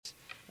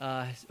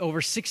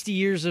over 60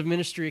 years of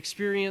ministry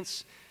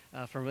experience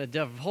from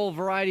a whole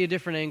variety of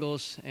different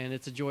angles, and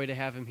it's a joy to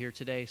have him here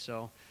today.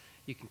 So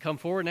you can come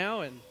forward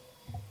now and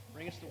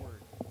bring us the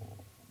word.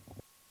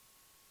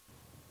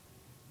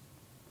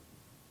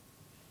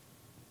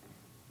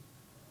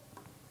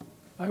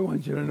 I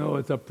want you to know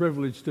it's a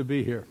privilege to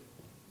be here.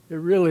 It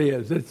really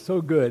is. It's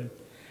so good.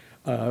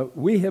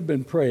 We have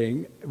been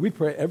praying. We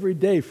pray every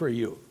day for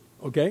you,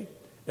 okay?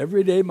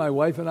 Every day my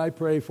wife and I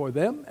pray for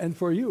them and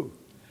for you.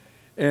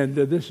 And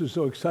this is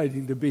so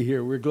exciting to be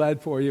here. We're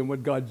glad for you and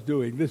what God's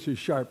doing. This is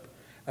sharp.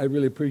 I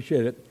really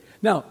appreciate it.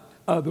 Now,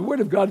 the Word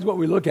of God is what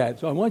we look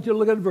at. So I want you to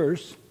look at a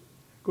verse.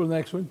 Go to the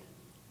next one.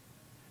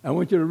 I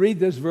want you to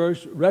read this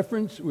verse.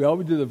 Reference. We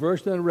always do the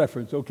verse and a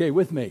reference. Okay,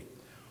 with me.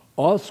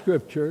 All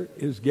Scripture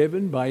is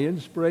given by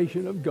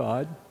inspiration of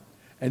God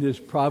and is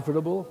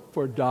profitable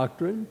for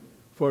doctrine,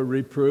 for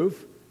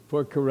reproof,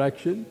 for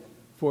correction,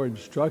 for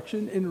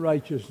instruction in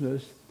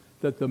righteousness,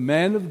 that the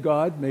man of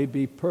God may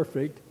be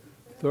perfect,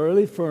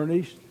 thoroughly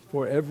furnished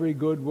for every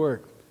good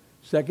work.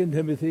 2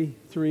 Timothy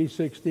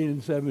 3:16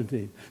 and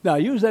 17. Now, I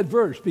use that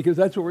verse because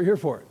that's what we're here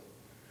for.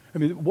 I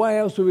mean, why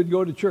else would we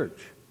go to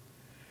church?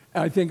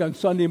 I think on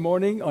Monday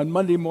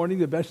morning,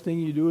 the best thing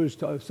you do is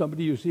to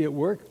somebody you see at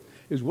work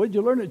is, what did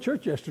you learn at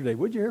church yesterday?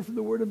 What did you hear from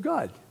the Word of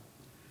God?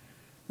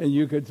 And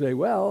you could say,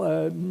 well,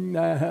 and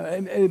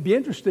it'd be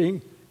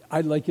interesting.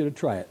 I'd like you to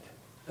try it.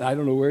 I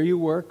don't know where you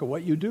work or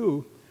what you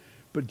do,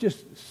 but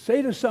just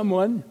say to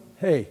someone,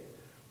 hey,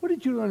 what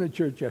did you learn at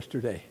church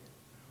yesterday?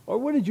 Or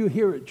what did you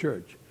hear at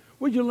church?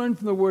 What did you learn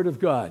from the Word of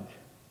God?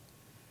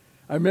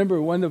 I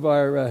remember one of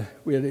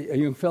we had a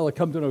young fellow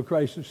come to know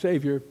Christ as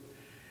Savior,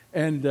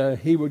 and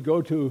he would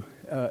go to,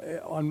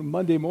 on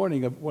Monday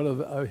morning,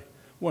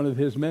 one of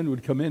his men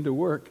would come into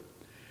work,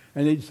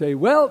 and he'd say,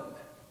 well,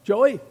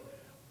 Joey,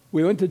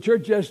 we went to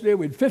church yesterday.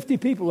 We had 50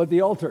 people at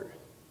the altar.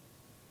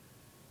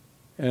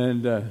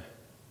 And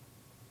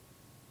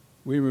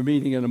we were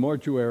meeting in a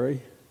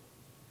mortuary,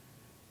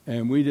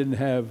 and we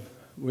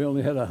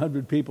only had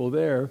 100 people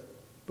there,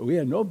 but we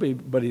had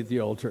nobody at the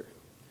altar.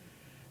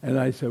 And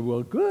I said,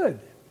 well, good.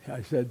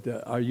 I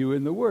said, are you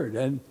in the Word?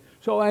 And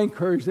so I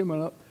encouraged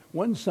him.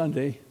 One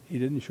Sunday, he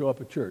didn't show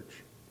up at church.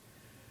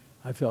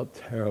 I felt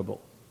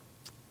terrible.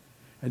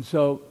 And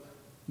so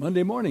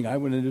Monday morning, I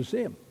went in to see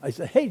him. I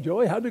said, hey,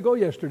 Joey, how'd it go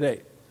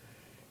yesterday?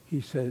 He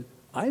said,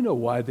 I know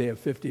why they have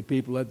 50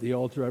 people at the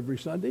altar every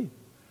Sunday.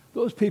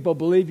 Those people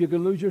believe you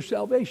can lose your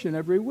salvation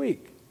every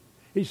week.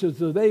 He says,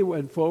 so they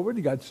went forward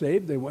and got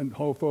saved. They went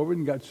forward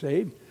and got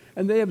saved.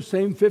 And they have the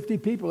same 50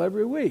 people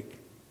every week.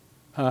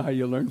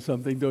 You learn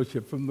something, don't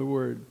you, from the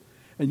Word.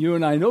 And you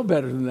and I know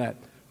better than that.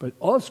 But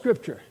all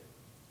Scripture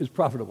is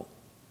profitable.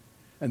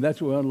 And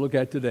that's what we want to look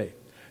at today.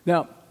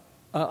 Now,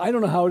 I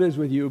don't know how it is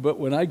with you, but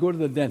when I go to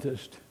the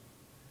dentist,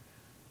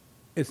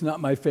 it's not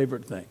my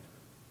favorite thing.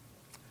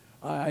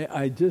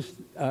 I've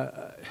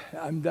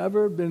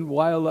never been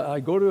wild.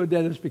 I go to a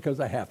dentist because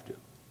I have to.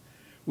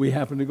 We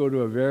happen to go to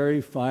a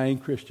very fine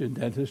Christian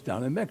dentist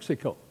down in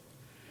Mexico.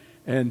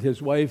 And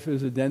his wife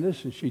is a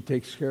dentist, and she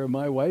takes care of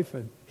my wife,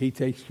 and he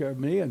takes care of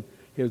me, and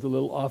he has a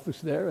little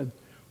office there. And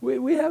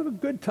we have a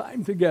good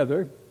time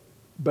together,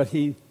 but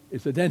he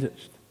is a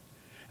dentist.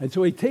 And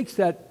so he takes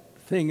that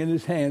thing in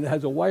his hand that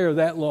has a wire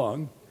that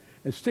long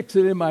and sticks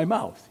it in my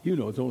mouth. You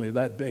know, it's only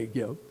that big,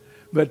 you know.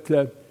 But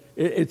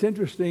it's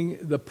interesting.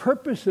 The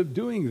purpose of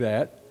doing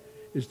that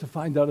is to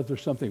find out if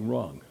there's something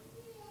wrong.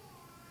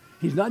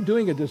 He's not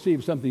doing it to see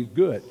if something's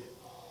good.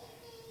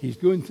 He's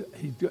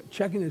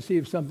checking to see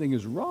if something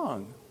is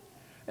wrong.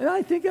 And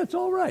I think that's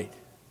all right,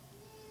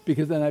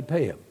 because then I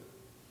pay him.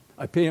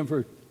 I pay him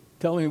for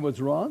telling him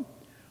what's wrong.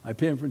 I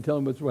pay him for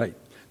telling him what's right.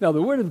 Now,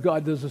 the Word of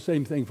God does the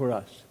same thing for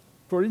us.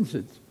 For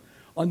instance,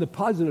 on the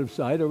positive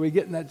side, are we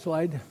getting that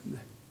slide?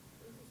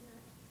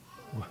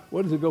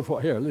 What does it go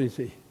for? Here, let me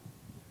see.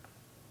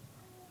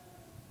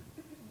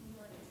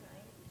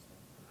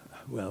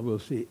 Well, we'll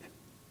see.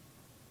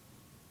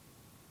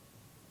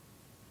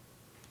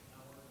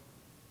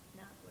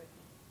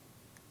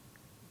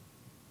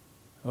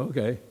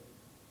 Okay.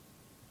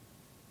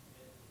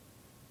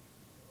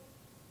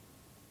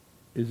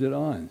 Is it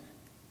on?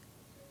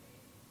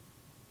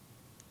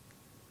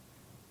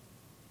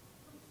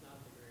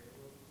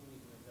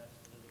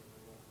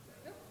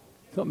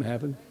 Something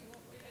happened.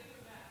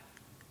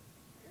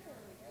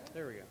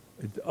 There we go.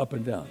 It's up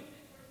and down.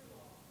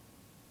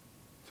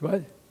 It's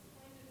what?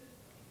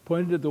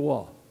 Pointed at the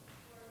wall.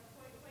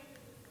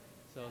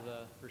 So the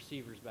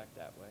receiver's back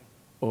that way.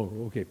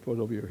 Oh, okay. Put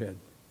it over your head.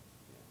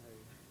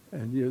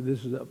 And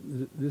this is up.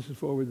 This is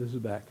forward. This is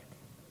back.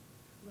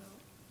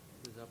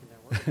 Is up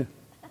and down.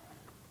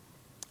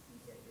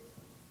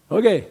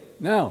 Okay.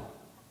 Now,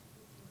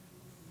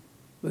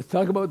 let's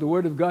talk about what the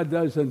Word of God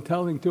does and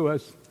telling to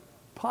us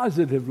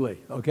positively.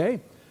 Okay.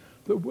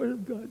 The Word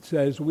of God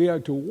says we are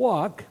to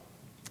walk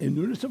in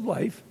newness of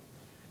life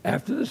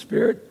after the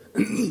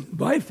Spirit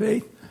by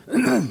faith.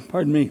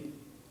 Pardon me.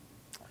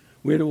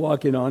 We're to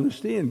walk in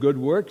honesty and good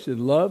works,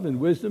 in love and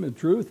wisdom and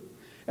truth,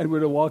 and we're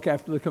to walk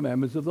after the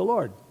commandments of the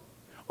Lord.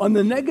 On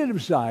the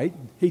negative side,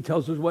 he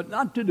tells us what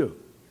not to do.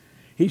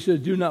 He says,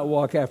 do not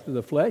walk after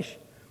the flesh,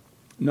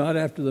 not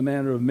after the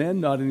manner of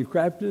men, not in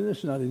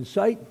craftiness, not in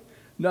sight,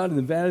 not in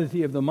the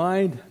vanity of the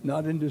mind,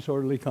 not in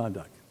disorderly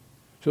conduct.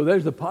 So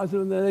there's the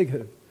positive and the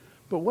negative.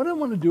 But what I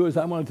want to do is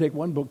I want to take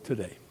one book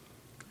today.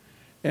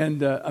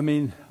 And,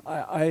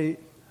 I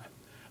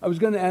was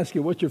going to ask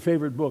you, what's your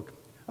favorite book?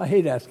 I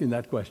hate asking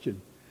that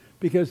question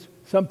because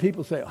some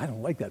people say, I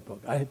don't like that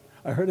book. I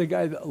heard a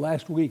guy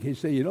last week, he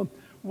said,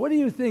 what do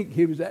you think?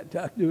 He was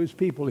talking to his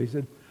people. He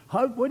said,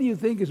 what do you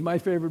think is my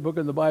favorite book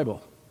in the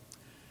Bible?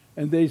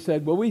 And they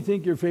said, well, we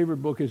think your favorite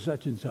book is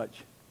such and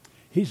such.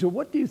 He said,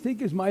 what do you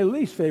think is my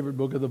least favorite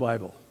book of the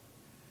Bible?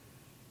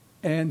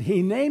 And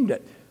he named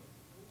it.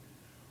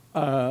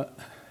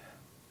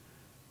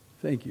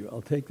 Thank you.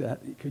 I'll take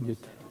that. Can you?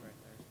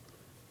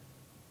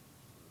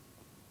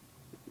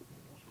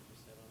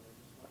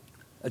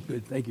 That's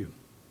good. Thank you.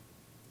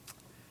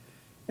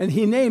 And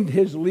he named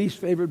his least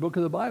favorite book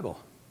of the Bible.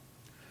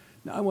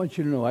 Now, I want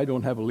you to know I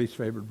don't have a least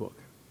favorite book.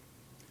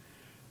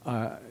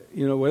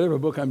 Whatever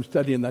book I'm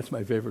studying, that's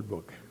my favorite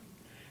book.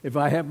 If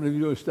I happen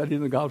to be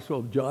studying the Gospel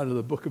of John or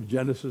the book of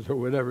Genesis or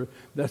whatever,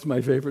 that's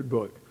my favorite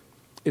book.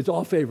 It's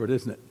all favorite,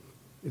 isn't it?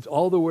 It's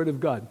all the Word of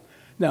God.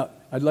 Now,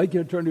 I'd like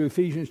you to turn to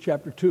Ephesians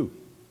chapter 2.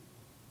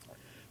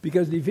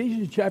 Because in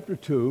Ephesians chapter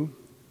 2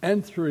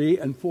 and 3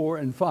 and 4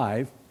 and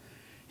 5,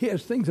 he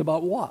has things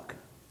about walk.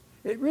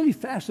 It really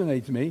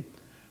fascinates me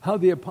how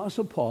the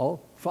Apostle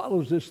Paul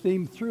follows this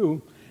theme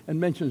through and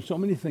mentions so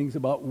many things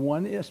about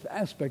one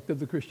aspect of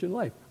the Christian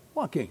life,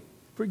 walking.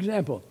 For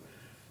example,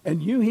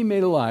 and you he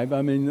made alive,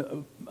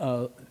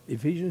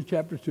 Ephesians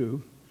chapter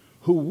 2,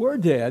 who were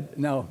dead.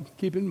 Now,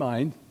 keep in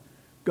mind,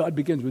 God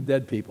begins with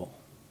dead people,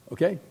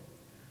 okay?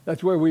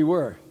 That's where we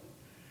were.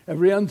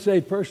 Every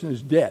unsaved person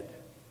is dead,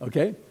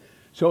 okay?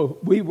 So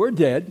we were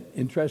dead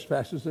in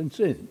trespasses and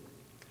sin,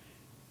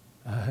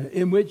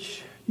 in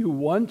which you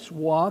once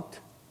walked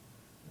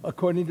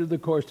according to the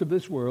course of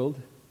this world,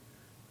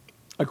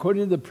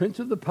 according to the prince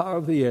of the power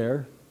of the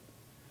air,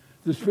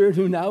 the spirit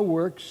who now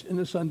works in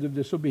the sons of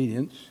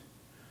disobedience,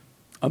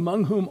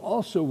 among whom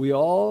also we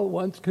all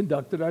once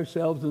conducted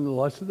ourselves in the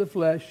lust of the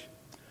flesh,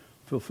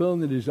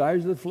 fulfilling the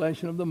desires of the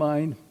flesh and of the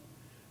mind,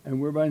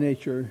 and were by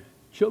nature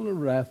children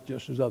of wrath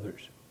just as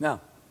others. Now,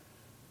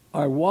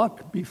 our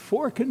walk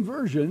before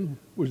conversion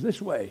was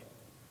this way.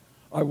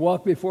 Our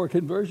walk before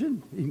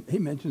conversion, he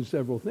mentions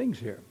several things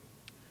here.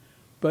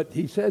 But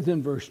he says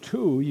in verse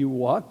 2, you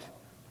walked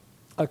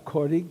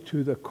according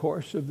to the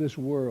course of this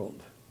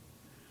world.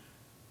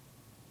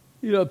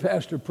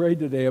 Pastor prayed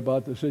today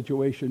about the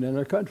situation in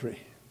our country.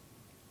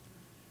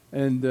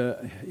 And,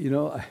 I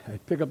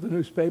pick up the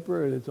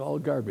newspaper and it's all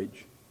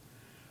garbage.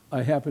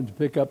 I happened to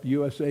pick up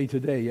USA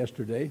Today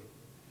yesterday,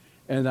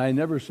 and I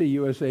never see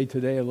USA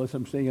Today unless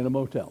I'm staying in a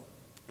motel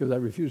because I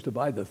refuse to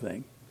buy the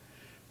thing.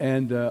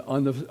 And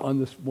on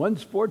this one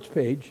sports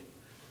page,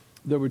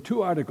 there were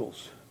two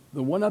articles.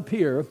 The one up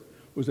here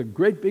was a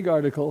great big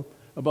article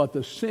about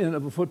the sin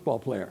of a football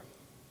player.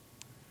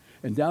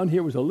 And down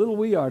here was a little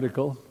wee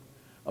article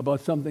about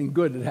something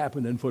good that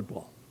happened in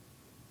football.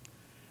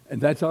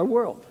 And that's our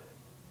world.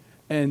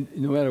 And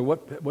no matter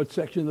what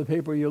section of the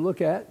paper you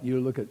look at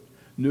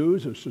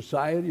news or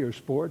society or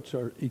sports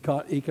or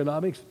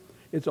economics,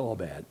 it's all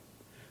bad.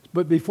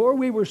 But before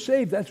we were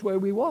saved, that's where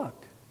we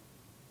walked.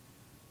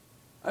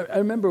 I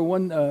remember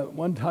one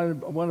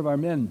time one of our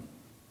men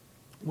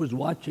was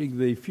watching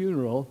the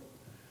funeral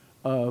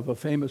of a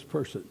famous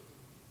person.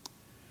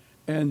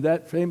 And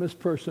that famous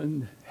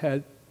person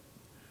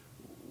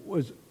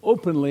was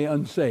openly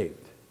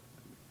unsaved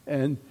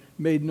and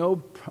made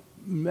no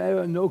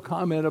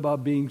comment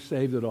about being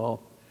saved at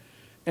all.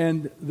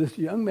 And this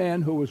young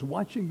man who was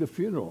watching the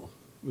funeral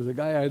was a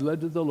guy I led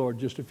to the Lord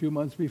just a few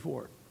months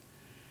before.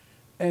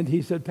 And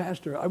he said,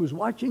 Pastor, I was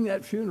watching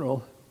that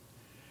funeral,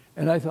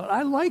 and I thought,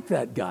 I like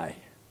that guy.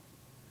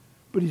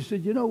 But he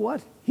said, you know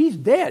what? He's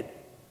dead.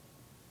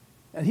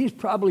 And he's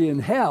probably in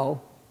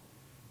hell,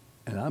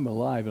 and I'm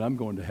alive, and I'm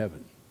going to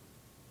heaven.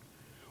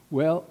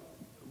 Well,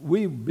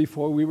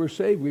 before we were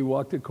saved, we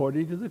walked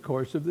according to the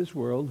course of this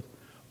world,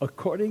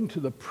 according to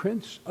the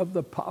prince of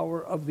the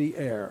power of the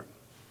air.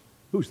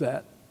 Who's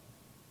that?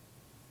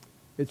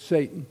 It's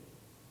Satan.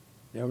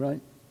 Yeah,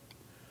 right?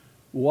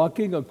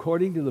 Walking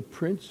according to the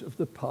prince of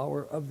the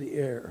power of the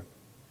air.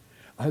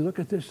 I look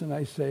at this and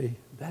I say,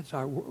 that's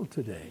our world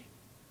today.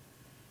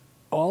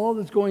 All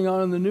that's going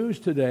on in the news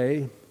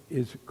today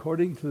is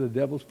according to the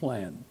devil's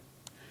plan.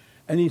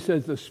 And he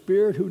says, the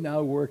spirit who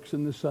now works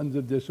in the sons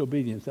of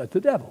disobedience, that's the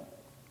devil.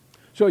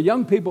 So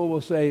young people will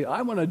say,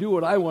 I want to do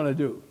what I want to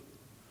do.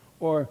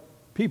 Or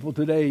people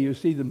today, you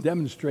see them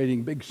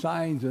demonstrating big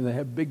signs, and they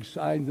have big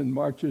signs and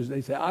marches.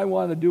 They say, I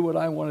want to do what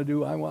I want to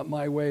do. I want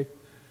my way.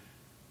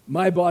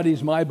 My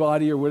body's my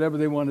body, or whatever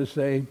they want to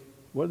say.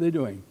 What are they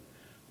doing?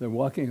 They're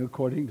walking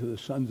according to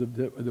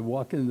they're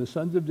walking in the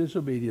sons of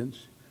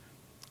disobedience,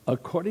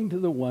 according to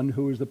the one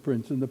who is the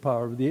prince and the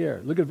power of the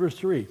air. Look at verse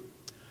 3.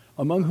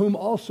 Among whom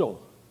also,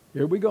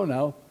 here we go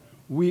now,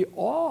 we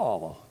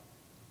all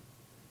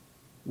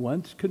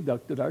once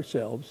conducted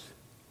ourselves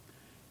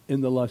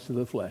in the lust of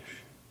the flesh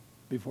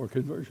before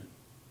conversion.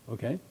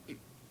 Okay?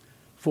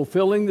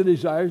 Fulfilling the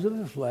desires of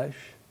the flesh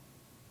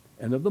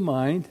and of the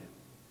mind,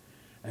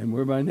 and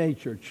we're by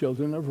nature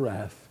children of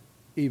wrath,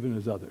 even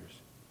as others.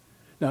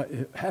 Now,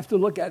 you have to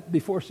look at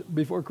before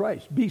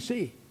Christ,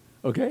 BC.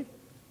 Okay?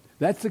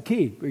 That's the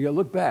key. We got to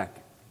look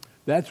back.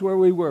 That's where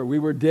we were. We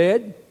were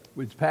dead.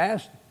 It's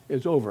past.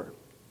 It's over.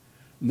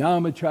 Now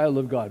I'm a child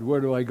of God.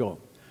 Where do I go?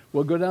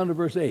 Well, go down to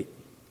verse 8.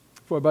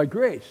 For by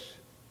grace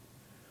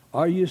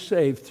are you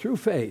saved through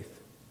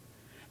faith,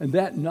 and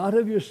that not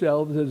of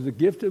yourselves as the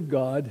gift of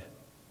God,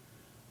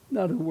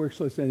 not of works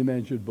lest any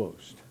man should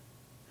boast.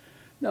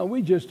 Now,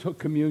 we just took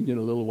communion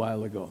a little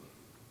while ago.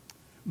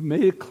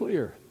 Made it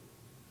clear.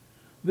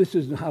 This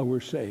isn't how we're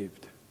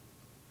saved.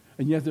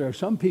 And yet there are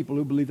some people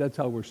who believe that's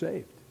how we're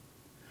saved.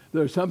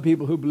 There are some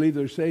people who believe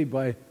they're saved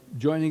by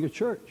joining a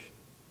church.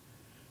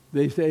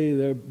 They say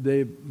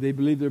they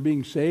believe they're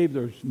being saved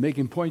or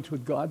making points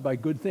with God by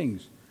good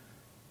things.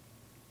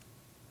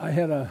 I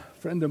had a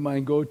friend of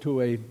mine go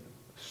to a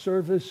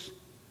service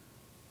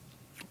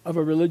of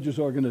a religious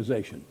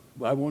organization.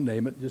 I won't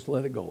name it, just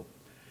let it go.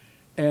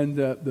 And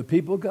the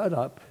people got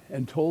up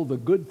and told the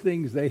good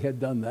things they had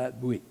done that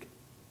week.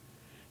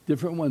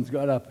 Different ones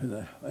got up in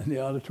the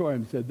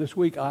auditorium and said, this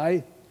week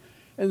and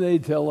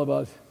they'd tell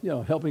about,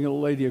 helping a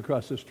lady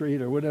across the street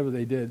or whatever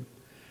they did.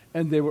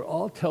 And they were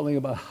all telling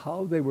about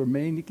how they were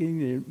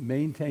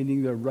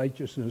maintaining their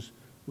righteousness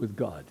with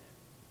God.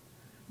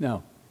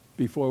 Now,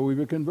 before we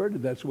were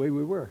converted, that's the way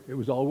we were. It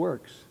was all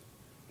works.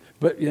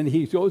 And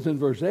he goes in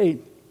verse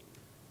 8,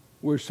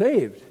 we're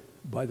saved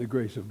by the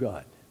grace of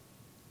God.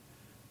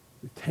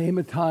 There came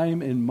a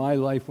time in my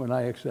life when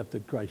I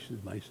accepted Christ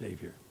as my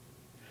Savior.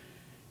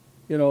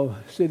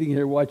 Sitting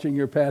here watching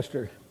your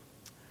pastor,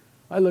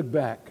 I look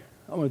back.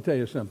 I want to tell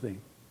you something.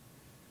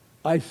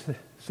 I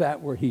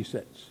sat where he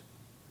sits.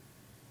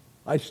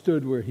 I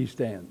stood where he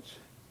stands.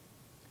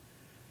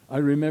 I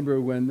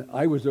remember when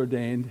I was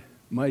ordained,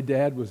 my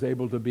dad was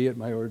able to be at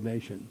my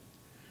ordination.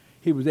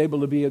 He was able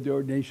to be at the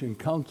ordination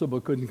council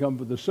but couldn't come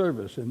for the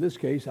service. In this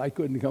case, I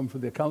couldn't come for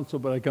the council,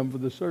 but I come for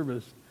the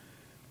service.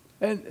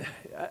 And,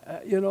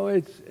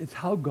 it's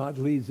how God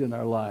leads in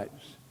our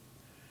lives.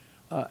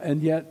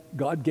 And yet,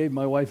 God gave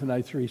my wife and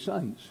I 3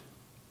 sons.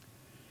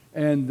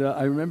 And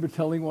I remember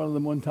telling one of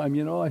them one time,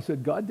 I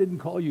said, God didn't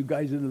call you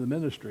guys into the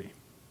ministry.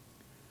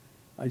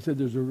 I said,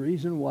 there's a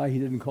reason why he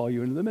didn't call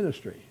you into the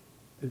ministry.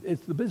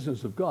 It's the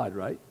business of God,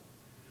 right?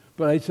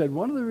 But I said,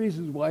 one of the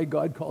reasons why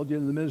God called you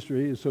into the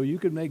ministry is so you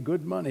can make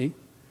good money,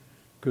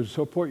 because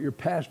support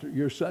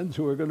your sons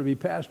who are going to be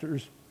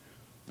pastors,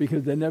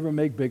 because they never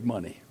make big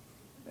money.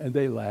 And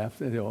they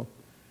laughed, and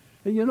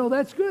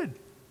that's good.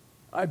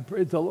 I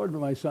prayed to the Lord, but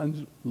my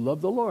sons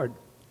love the Lord.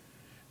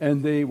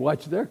 And they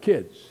watch their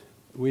kids.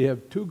 We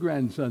have 2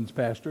 grandsons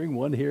pastoring,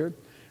 one here,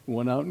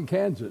 one out in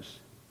Kansas.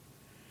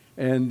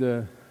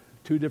 And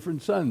 2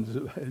 different sons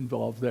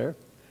involved there.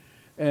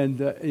 And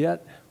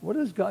yet, what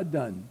has God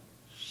done?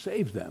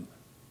 Saved them.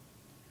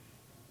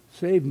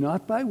 Saved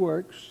not by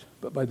works,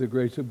 but by the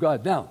grace of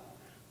God. Now,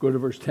 go to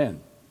verse 10.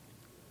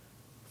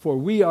 For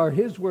we are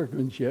his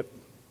workmanship,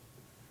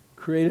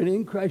 created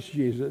in Christ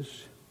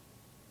Jesus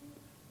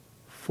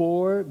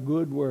for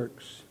good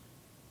works,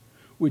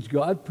 which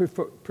God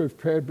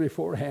prepared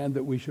beforehand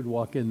that we should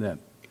walk in them.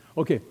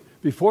 Okay,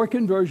 before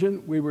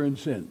conversion, we were in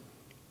sin.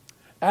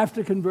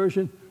 After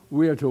conversion,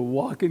 we are to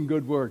walk in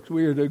good works.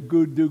 We are to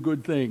do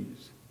good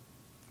things.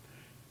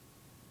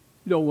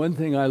 One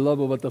thing I love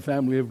about the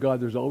family of God,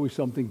 there's always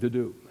something to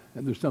do,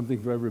 and there's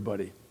something for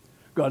everybody.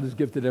 God has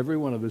gifted every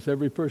one of us.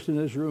 Every person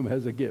in this room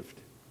has a gift.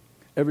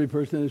 Every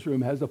person in this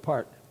room has a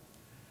part.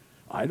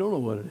 I don't know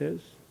what it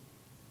is.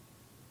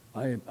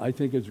 I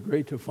think it's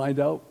great to find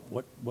out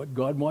what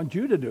God wants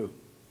you to do.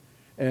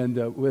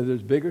 And whether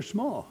it's big or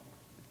small,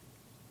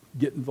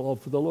 get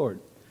involved for the Lord.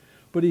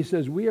 But he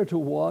says we are to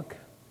walk,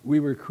 we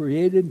were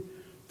created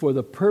for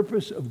the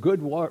purpose of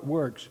good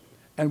works,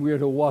 and we are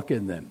to walk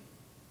in them.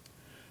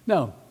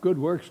 Now, good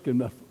works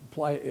can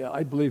apply,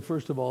 I believe,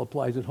 first of all,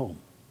 applies at home.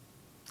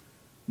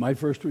 My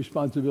first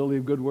responsibility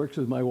of good works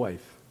is my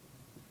wife.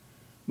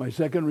 My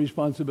second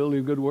responsibility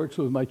of good works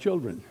was my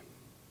children.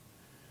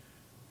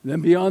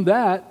 Then beyond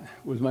that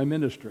was my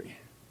ministry.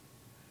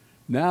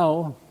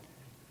 Now,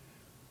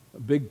 a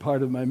big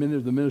part of the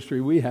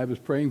ministry we have is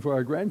praying for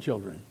our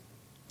grandchildren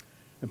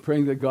and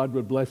praying that God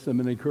would bless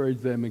them and encourage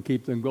them and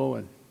keep them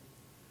going.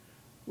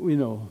 We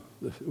know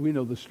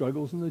the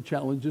struggles and the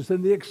challenges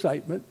and the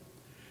excitement.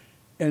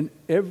 And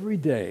every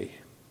day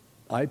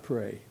I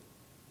pray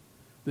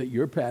that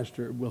your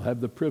pastor will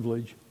have the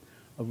privilege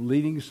of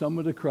leading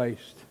someone to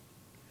Christ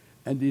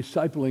and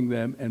discipling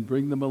them and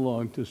bring them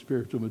along to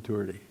spiritual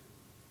maturity.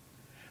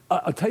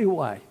 I'll tell you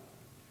why.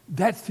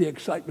 That's the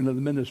excitement of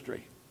the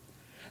ministry.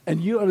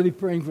 And you ought to be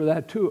praying for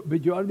that too,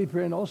 but you ought to be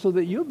praying also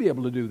that you'll be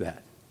able to do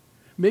that.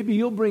 Maybe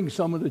you'll bring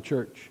someone to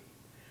church.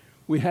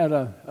 We had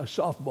a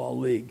softball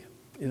league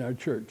in our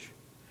church.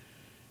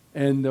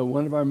 And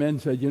one of our men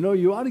said,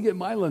 you ought to get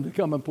Mylan to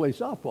come and play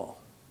softball.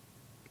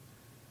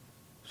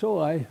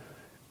 So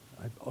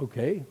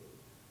okay.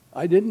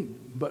 I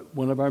didn't, but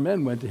one of our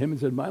men went to him and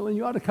said, Mylon,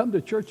 you ought to come to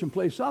church and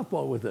play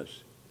softball with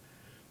us.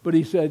 But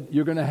he said,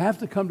 you're going to have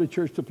to come to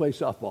church to play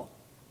softball.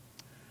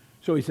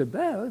 So he said,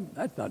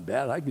 that's not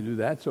bad. I can do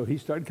that. So he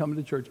started coming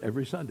to church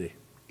every Sunday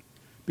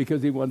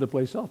because he wanted to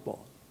play softball.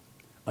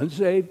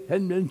 Unsaved,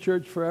 hadn't been in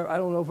church forever, I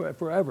don't know,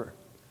 forever.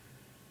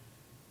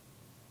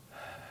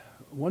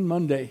 One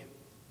Monday,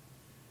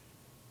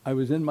 I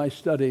was in my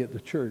study at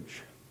the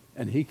church,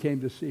 and he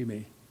came to see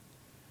me.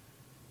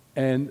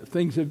 And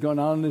things had gone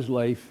on in his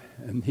life,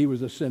 and he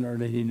was a sinner,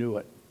 and he knew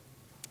it.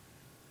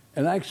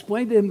 And I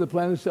explained to him the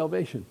plan of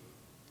salvation.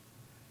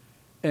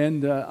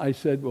 And I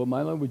said, well,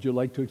 Mylon, would you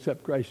like to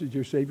accept Christ as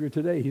your Savior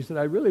today? He said,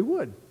 I really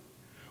would.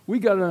 We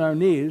got on our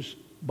knees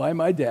by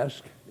my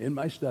desk in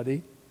my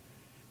study,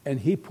 and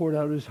he poured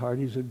out his heart.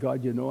 He said,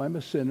 God, you know I'm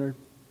a sinner,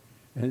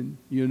 and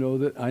you know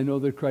that I know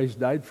that Christ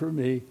died for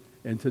me,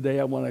 and today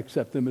I want to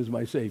accept him as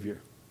my Savior.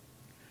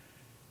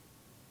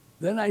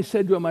 Then I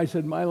said to him,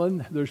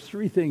 Mylon, there's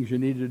 3 things you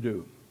need to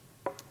do.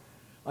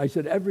 I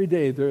said, every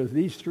day there are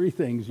these 3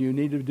 things you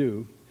need to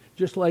do.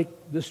 Just like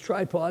this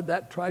tripod,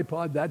 that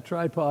tripod,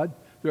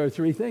 there are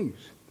 3 things.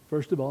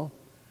 First of all,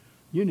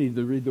 you need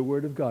to read the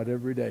Word of God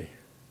every day.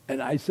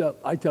 And I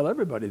tell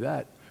everybody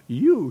that.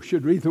 You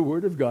should read the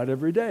Word of God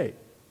every day.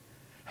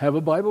 Have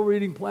a Bible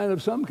reading plan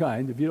of some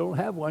kind. If you don't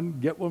have one,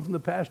 get one from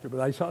the pastor. But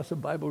I saw some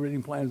Bible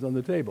reading plans on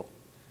the table.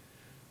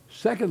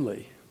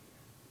 Secondly,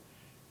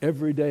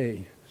 every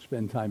day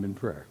spend time in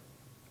prayer.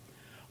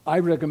 I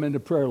recommend a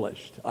prayer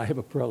list. I have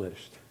a prayer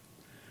list.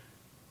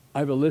 I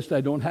have a list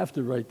I don't have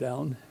to write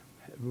down.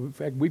 In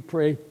fact,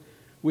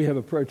 we have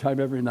a prayer time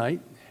every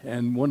night,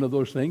 and one of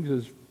those things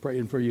is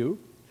praying for you.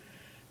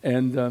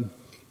 And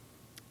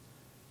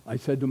I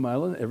said to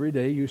Mylon, every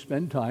day you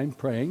spend time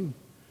praying.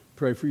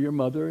 Pray for your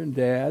mother and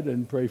dad,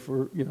 and pray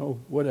for,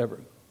 whatever.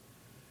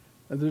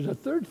 And there's a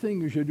third thing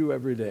you should do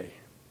every day.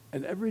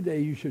 And every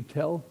day you should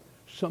tell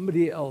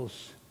somebody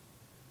else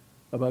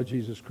about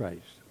Jesus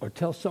Christ, or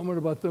tell someone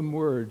about the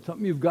Word,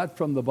 something you've got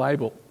from the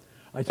Bible.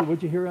 I said,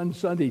 what you hear on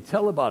Sunday,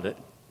 tell about it.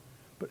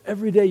 But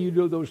every day you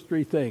do those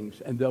 3 things,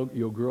 and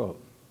you'll grow.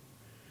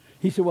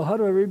 He said, well, how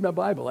do I read my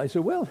Bible? I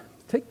said, well,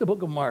 take the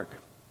book of Mark.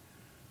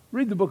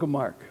 Read the book of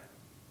Mark.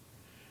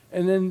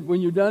 And then when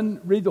you're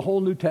done, read the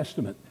whole New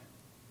Testament.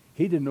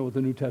 He didn't know what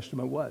the New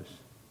Testament was.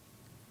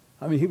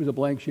 I mean, he was a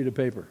blank sheet of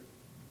paper.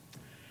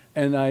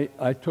 And I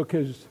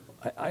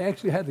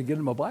actually had to get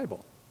him a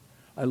Bible.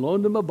 I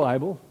loaned him a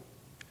Bible,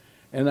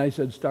 and I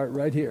said, start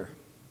right here.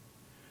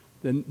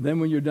 Then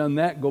when you're done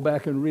that, go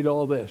back and read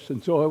all this.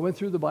 And so I went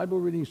through the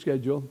Bible reading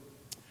schedule.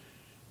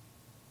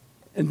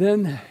 And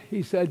then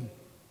he said,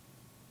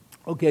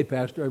 okay,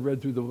 Pastor, I've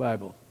read through the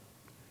Bible.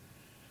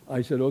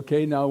 I said,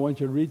 okay, now I want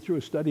you to read through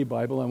a study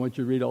Bible. I want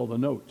you to read all the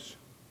notes.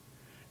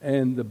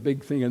 And the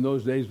big thing in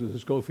those days was the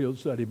Schofield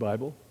Study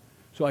Bible.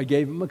 So I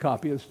gave him a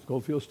copy of the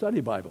Schofield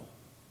Study Bible.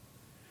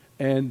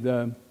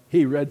 And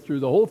he read through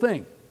the whole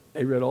thing.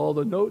 He read all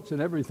the notes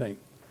and everything.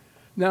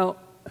 Now,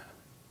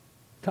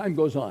 time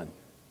goes on.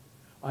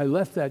 I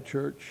left that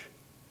church.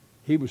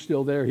 He was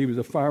still there. He was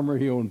a farmer.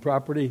 He owned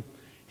property.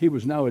 He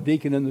was now a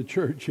deacon in the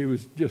church. He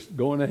was just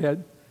going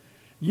ahead.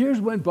 Years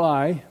went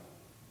by,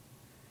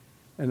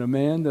 and a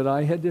man that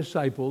I had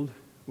discipled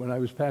when I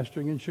was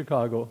pastoring in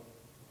Chicago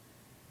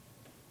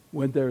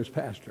went there as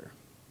pastor.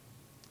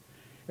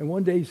 And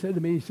one day he said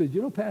to me, he said,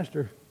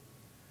 Pastor,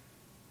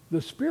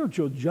 the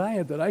spiritual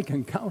giant that I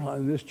can count on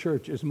in this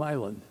church is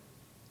Mylon.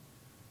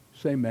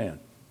 Same man.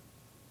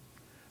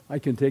 I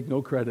can take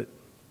no credit.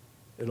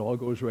 It all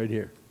goes right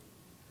here.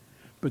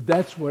 But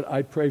that's what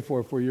I pray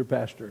for your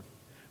pastor,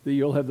 that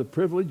you'll have the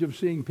privilege of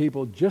seeing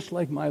people just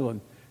like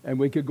Mylon, and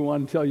we could go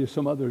on and tell you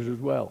some others as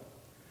well.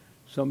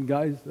 Some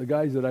guys, the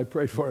guys that I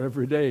pray for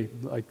every day,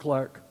 like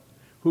Clark,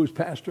 who's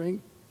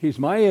pastoring. He's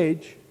my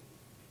age.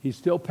 He's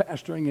still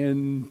pastoring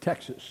in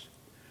Texas.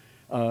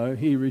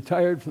 He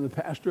retired from the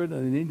pastorate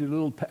and he needed a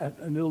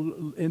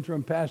little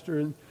interim pastor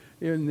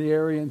in the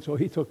area, and so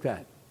he took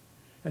that.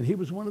 And he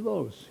was one of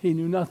those. He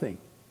knew nothing.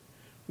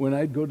 When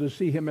I'd go to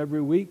see him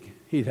every week,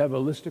 he'd have a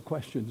list of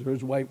questions, or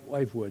his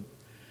wife would.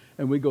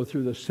 And we'd go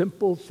through the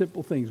simple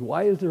things.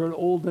 Why is there an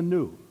old and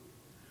new?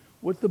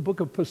 What's the book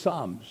of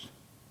Psalms?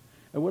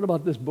 And what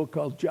about this book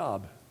called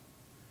Job?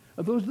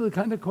 And those are the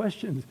kind of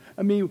questions.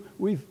 I mean,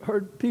 we've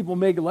heard people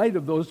make light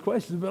of those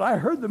questions, but I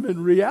heard them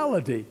in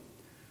reality.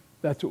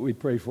 That's what we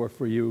pray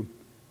for you.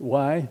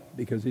 Why?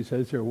 Because he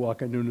says here,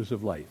 walk in newness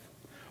of life.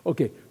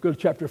 Okay, go to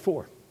chapter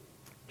 4.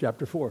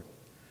 Chapter 4.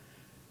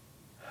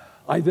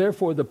 I,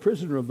 therefore, the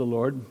prisoner of the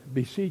Lord,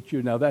 beseech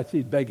you. Now,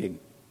 he's begging.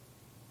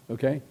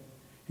 Okay?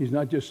 He's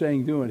not just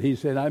saying do it. He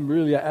said, I'm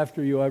really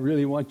after you. I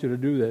really want you to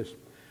do this.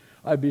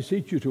 I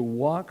beseech you to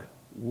walk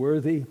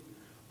worthy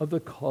of the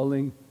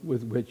calling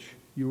with which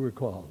you were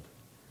called,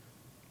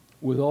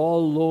 with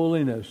all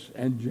lowliness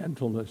and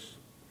gentleness,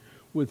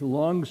 with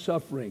long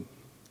suffering,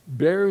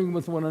 bearing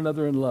with one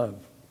another in love,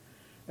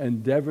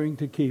 endeavoring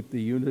to keep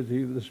the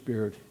unity of the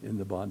Spirit in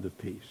the bond of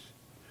peace.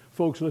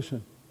 Folks,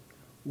 listen.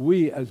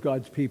 We, as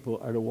God's people,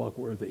 are to walk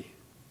worthy.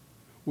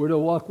 We're to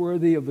walk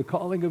worthy of the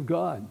calling of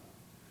God.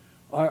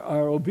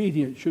 Our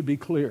obedience should be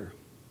clear.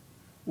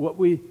 What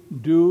we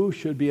do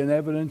should be an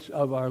evidence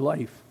of our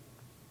life.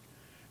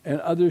 And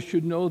others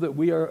should know that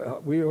we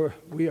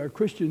are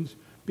Christians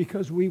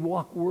because we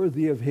walk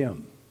worthy of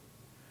Him.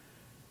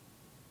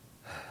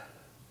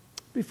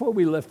 Before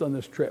we left on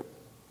this trip,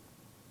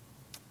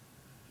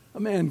 a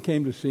man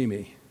came to see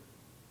me.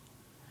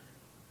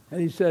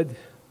 And he said,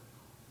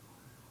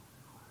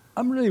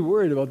 I'm really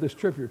worried about this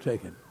trip you're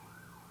taking.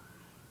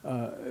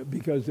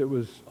 Because it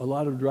was a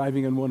lot of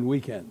driving in one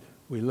weekend.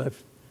 We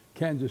left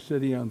Kansas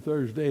City on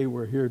Thursday.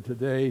 We're here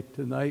today.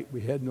 Tonight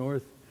we head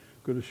north,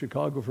 go to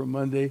Chicago for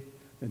Monday,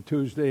 and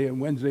Tuesday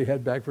and Wednesday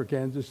head back for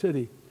Kansas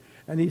City.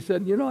 And he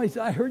said,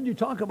 I heard you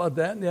talk about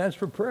that, and they asked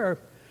for prayer.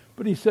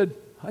 But he said,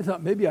 I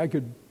thought maybe I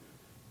could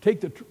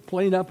take the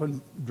plane up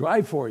and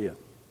drive for you.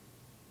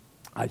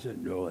 I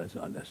said, no, that's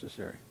not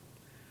necessary.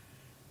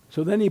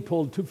 So then he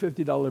pulled two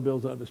 $50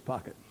 bills out of his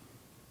pocket.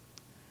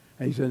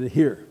 And he said,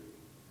 here,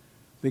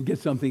 then get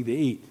something to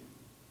eat.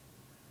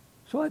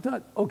 So I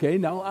thought, okay,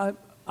 now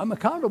I'm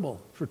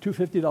accountable for two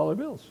 $50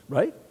 bills,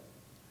 right?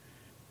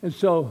 And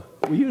so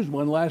we used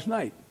one last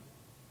night.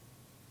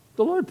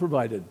 The Lord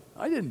provided.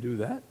 I didn't do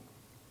that.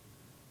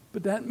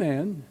 But that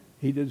man,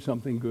 he did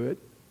something good.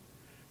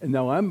 And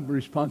now I'm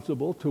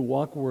responsible to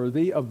walk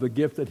worthy of the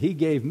gift that he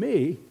gave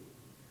me,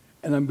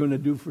 and I'm going to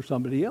do for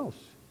somebody else.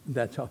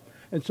 That's how.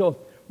 And so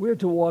we're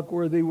to walk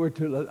worthy. We're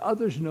to let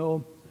others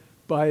know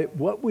by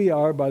what we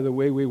are, by the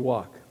way we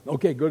walk.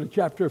 Okay, go to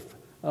chapter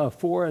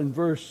 4 and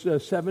verse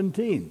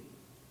 17.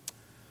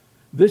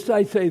 This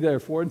I say,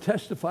 therefore, and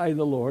testify in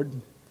the Lord,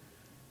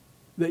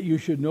 that you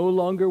should no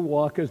longer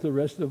walk as the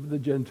rest of the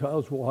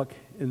Gentiles walk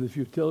in the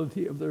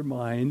futility of their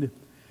mind,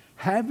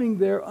 having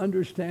their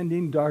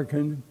understanding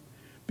darkened,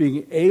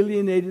 being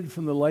alienated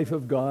from the life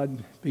of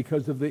God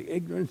because of the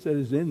ignorance that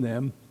is in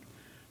them,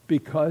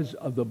 because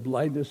of the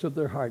blindness of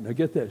their heart. Now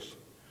get this.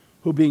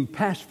 Who being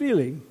past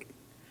feeling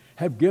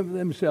have given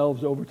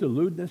themselves over to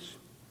lewdness,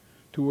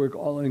 to work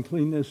all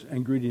uncleanness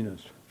and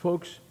greediness.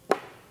 Folks,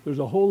 there's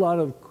a whole lot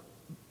of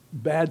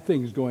bad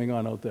things going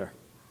on out there.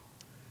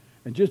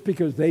 And just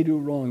because they do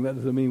wrong, that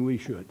doesn't mean we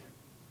should.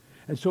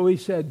 And so he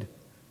said,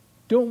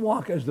 don't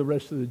walk as the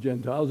rest of the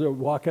Gentiles or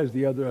walk as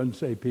the other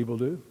unsaved people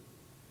do.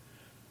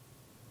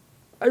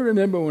 I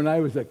remember when I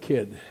was a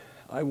kid,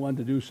 I wanted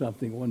to do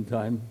something one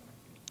time.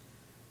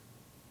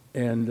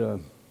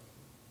 And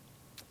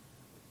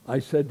I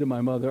said to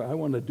my mother, I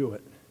want to do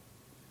it.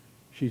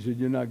 She said,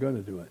 you're not going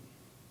to do it.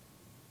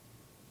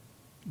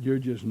 You're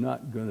just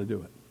not going to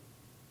do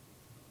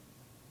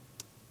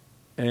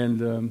it.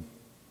 And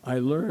I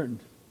learned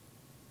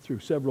through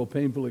several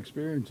painful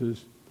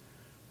experiences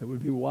that it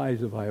would be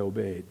wise if I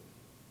obeyed.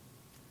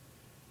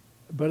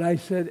 But I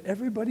said,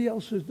 everybody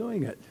else is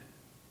doing it.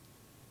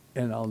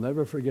 And I'll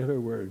never forget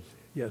her words.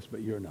 Yes,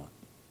 but you're not.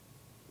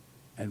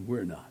 And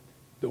we're not.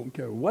 Don't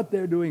care what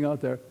they're doing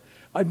out there.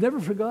 I've never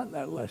forgotten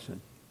that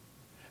lesson.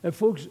 And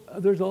folks,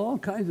 there's all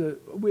kinds of,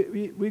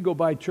 we go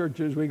by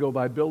churches, we go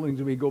by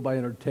buildings, we go by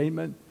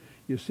entertainment.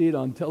 You see it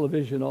on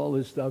television, all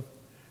this stuff.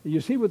 And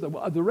you see what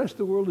the rest of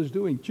the world is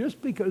doing.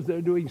 Just because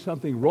they're doing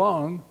something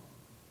wrong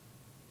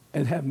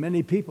and have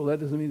many people,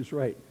 that doesn't mean it's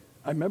right.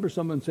 I remember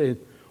someone saying,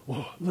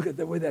 oh, look at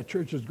the way that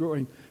church is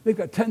growing. They've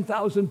got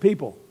 10,000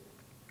 people.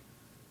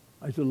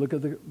 I said, look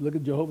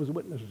at Jehovah's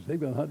Witnesses. They've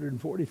got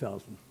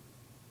 140,000.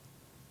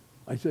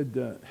 I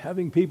said,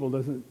 having people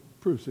doesn't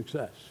prove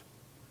success.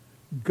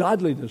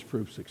 Godliness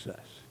proves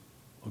success.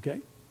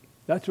 Okay?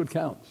 That's what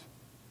counts.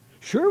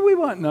 Sure, we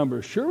want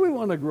numbers. Sure, we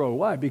want to grow.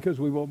 Why? Because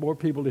we want more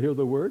people to hear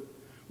the word.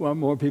 We want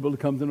more people to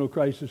come to know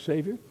Christ as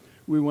Savior.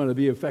 We want to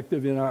be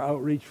effective in our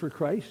outreach for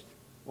Christ.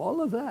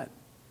 All of that.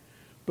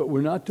 But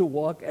we're not to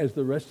walk as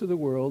the rest of the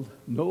world,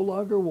 no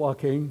longer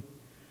walking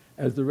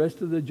as the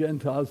rest of the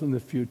Gentiles in the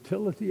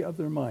futility of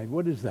their mind.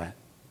 What is that?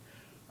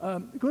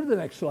 Go to the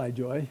next slide,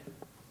 Joy.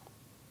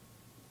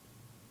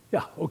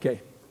 Yeah,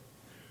 okay.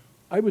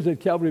 I was at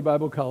Calvary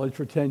Bible College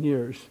for 10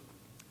 years,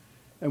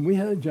 and we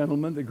had a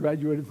gentleman that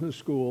graduated from the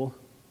school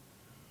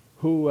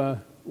who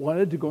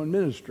wanted to go in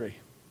ministry.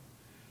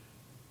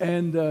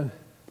 And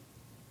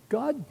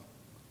God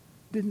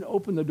didn't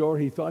open the door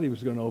he thought he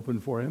was going to open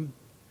for him.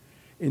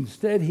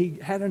 Instead, he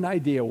had an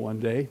idea one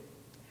day,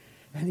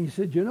 and he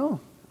said,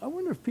 I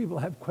wonder if people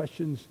have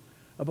questions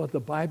about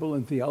the Bible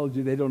and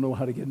theology they don't know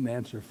how to get an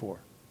answer for.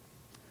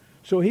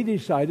 So he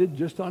decided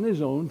just on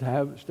his own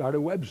to start a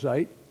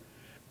website,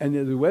 and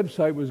the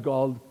website was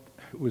called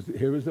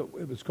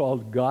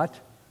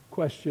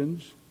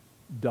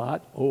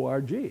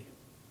gotquestions.org.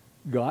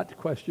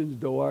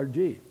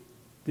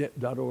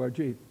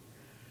 Gotquestions.org.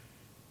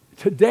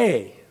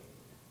 Today,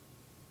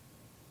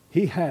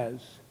 he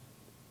has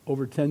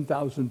over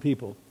 10,000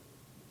 people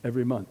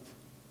every month.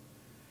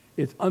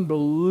 It's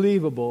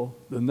unbelievable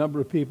the number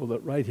of people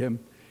that write him.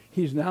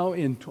 He's now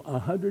in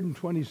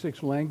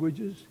 126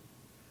 languages.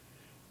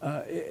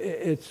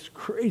 It's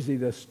crazy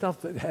the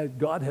stuff that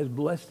God has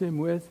blessed him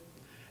with.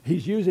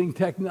 He's using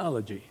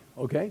technology,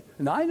 okay?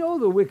 And I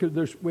know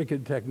there's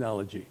wicked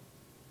technology.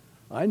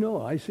 I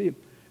know, I see it.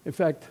 In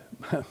fact,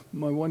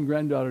 my one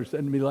granddaughter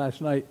said to me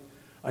last night,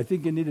 I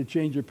think you need to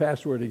change your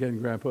password again,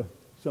 Grandpa.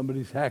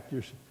 Somebody's hacked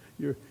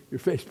your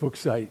Facebook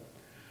site.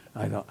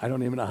 I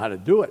don't even know how to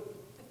do it.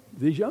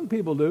 These young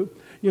people do.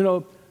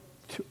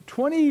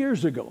 20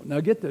 years ago, now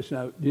get this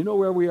now, do you know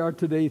where we are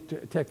today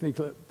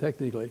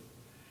technically?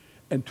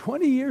 And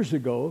 20 years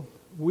ago,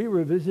 we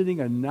were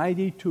visiting a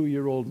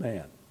 92-year-old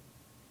man.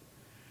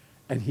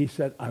 And he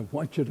said, I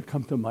want you to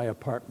come to my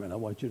apartment. I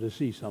want you to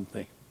see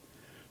something.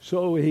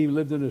 So he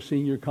lived in a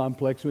senior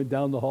complex, went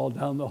down the hall,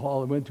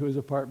 and went to his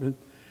apartment.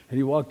 And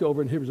he walked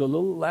over, and here was a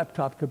little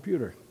laptop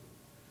computer,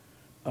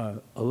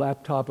 a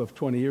laptop of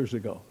 20 years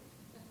ago.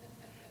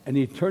 And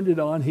he turned it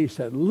on. He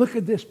said, look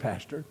at this,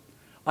 Pastor.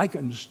 I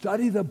can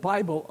study the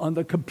Bible on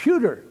the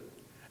computer.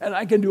 And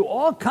I can do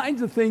all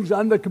kinds of things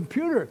on the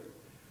computer.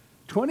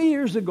 20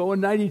 years ago, a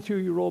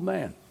 92-year-old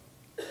man.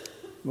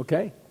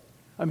 Okay?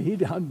 I mean, he'd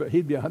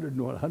be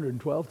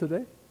 112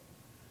 today?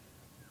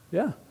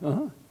 Yeah,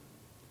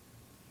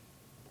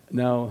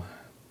 Now,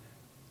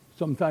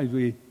 sometimes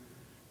we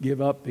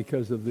give up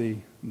because of the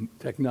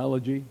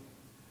technology.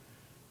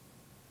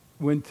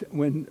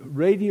 When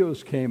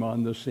radios came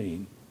on the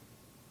scene,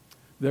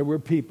 there were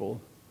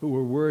people who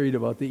were worried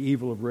about the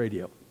evil of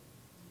radio.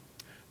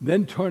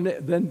 Then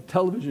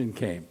television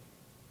came.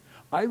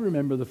 I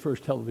remember the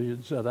first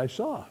television set I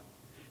saw.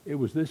 It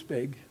was this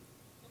big.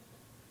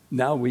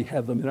 Now we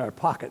have them in our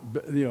pocket,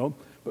 but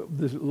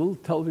this little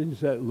television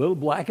set, little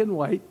black and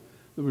white.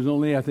 There was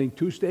only, I think,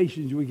 2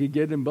 stations we could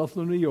get in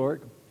Buffalo, New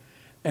York.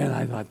 And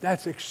I thought,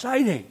 that's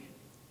exciting.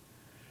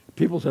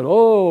 People said,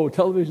 oh,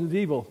 television's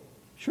evil.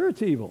 Sure,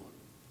 it's evil.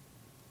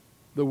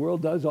 The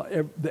world does.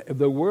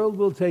 The world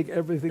will take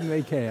everything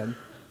they can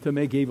to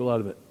make evil out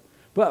of it.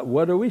 But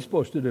what are we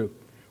supposed to do?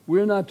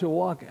 We're not to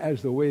walk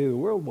as the way the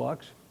world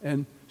walks.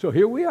 And so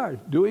here we are,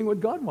 doing what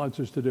God wants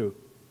us to do.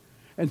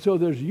 And so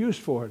there's use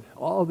for it.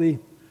 All the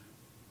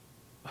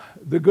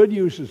good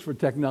uses for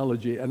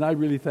technology, and I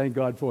really thank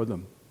God for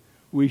them.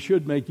 We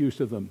should make use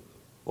of them,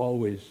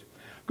 always.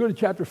 Go to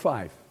chapter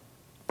 5.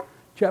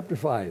 Chapter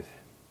 5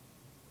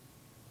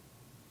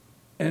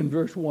 and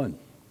verse 1.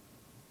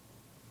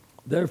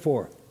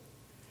 Therefore,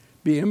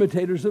 be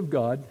imitators of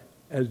God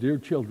as dear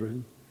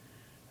children,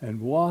 and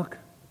walk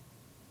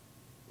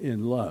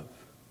in love,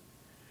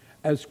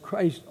 as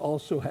Christ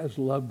also has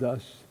loved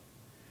us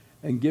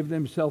and given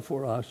himself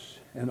for us,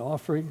 an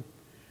offering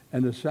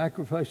and a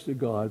sacrifice to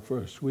God for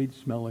a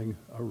sweet-smelling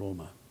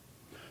aroma.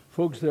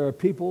 Folks, there are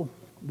people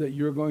that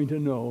you're going to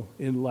know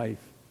in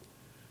life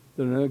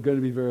that are not going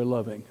to be very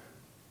loving,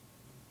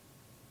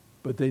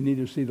 but they need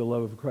to see the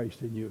love of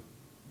Christ in you.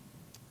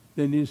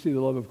 They need to see the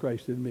love of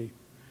Christ in me.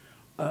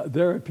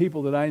 There are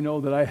people that I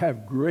know that I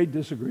have great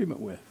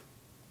disagreement with,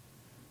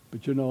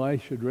 but I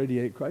should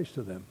radiate Christ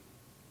to them.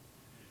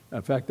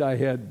 In fact, I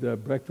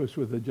had breakfast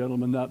with a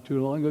gentleman not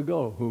too long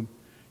ago whom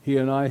he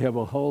and I have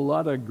a whole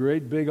lot of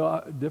great big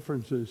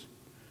differences,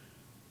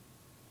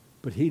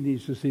 but he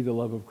needs to see the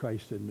love of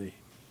Christ in me.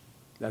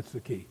 That's the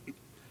key.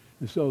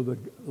 And so the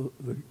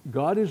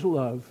God is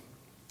love,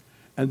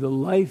 and the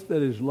life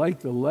that is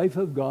like the life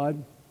of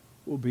God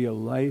will be a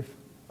life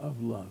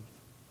of love.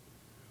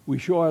 We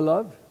show our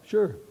love?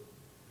 Sure.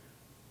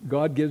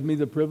 God gives me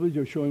the privilege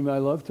of showing my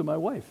love to my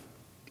wife.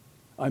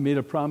 I made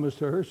a promise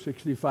to her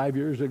 65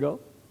 years ago,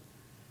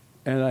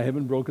 and I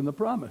haven't broken the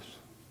promise.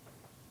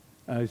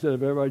 And I said,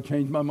 if ever I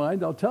change my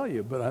mind, I'll tell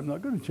you, but I'm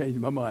not going to change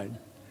my mind.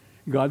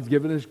 God's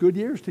given us good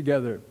years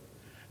together.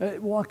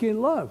 Walk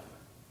in love.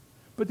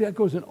 But that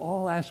goes in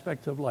all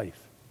aspects of life.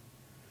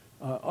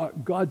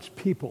 God's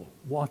people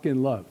walk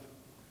in love.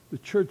 The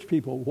church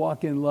people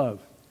walk in love.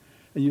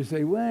 And you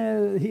say,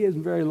 well, he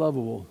isn't very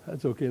lovable.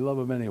 That's okay, love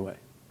him anyway.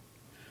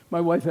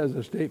 My wife has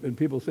a statement.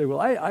 People say,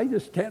 well, I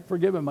just can't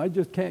forgive him. I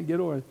just can't get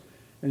over it.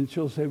 And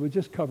she'll say, well,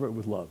 just cover it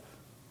with love.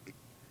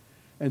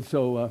 And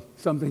so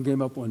something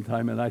came up one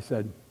time, and I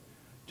said,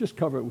 just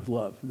cover it with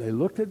love. And they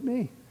looked at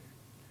me.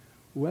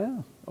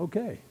 Well,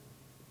 okay.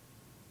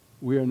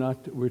 We're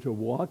to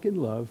walk in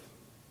love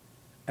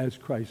as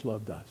Christ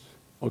loved us.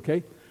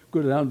 Okay?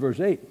 Go down to verse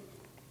 8.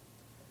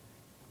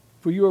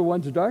 For you were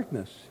once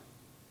darkness,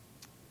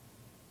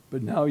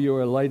 but now you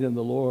are light in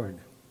the Lord.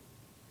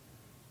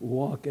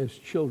 Walk as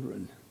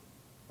children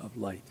of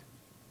light.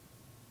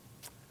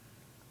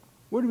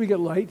 Where do we get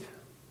light?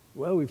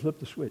 Well, we flip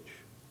the switch.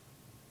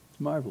 It's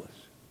marvelous.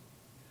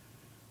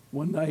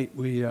 One night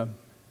I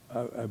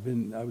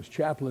was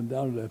chaplain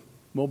down at a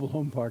mobile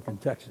home park in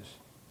Texas,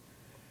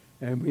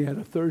 and we had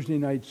a Thursday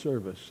night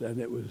service, and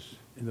it was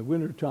in the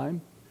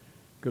wintertime,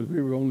 because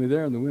we were only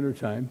there in the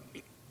wintertime,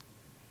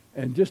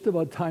 and just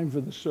about time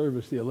for the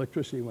service, the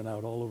electricity went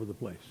out all over the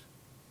place.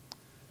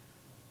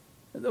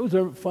 And those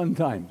are fun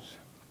times.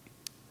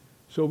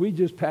 So we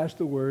just passed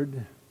the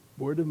word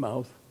of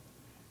mouth.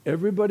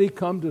 Everybody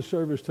come to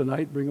service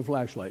tonight, bring a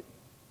flashlight.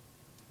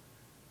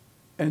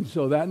 And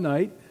so that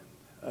night,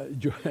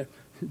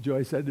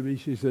 Joy said to me,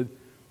 she said,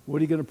 what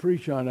are you going to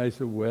preach on? I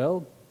said,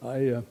 well,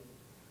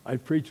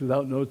 I've preached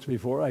without notes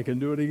before. I can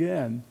do it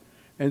again.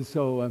 And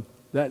so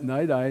that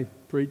night I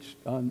preach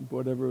on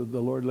whatever the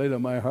Lord laid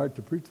on my heart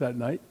to preach that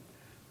night.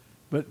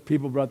 But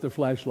people brought their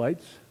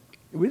flashlights.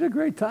 We had a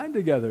great time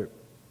together.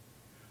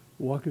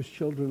 Walk as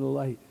children of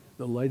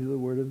the light of the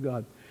Word of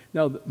God.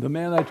 Now, the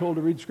man I told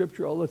to read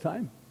Scripture all the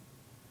time,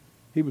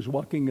 he was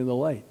walking in the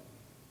light.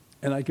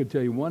 And I could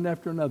tell you one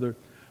after another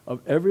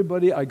of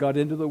everybody I got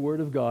into the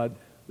Word of God,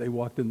 they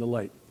walked in the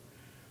light.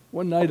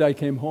 One night I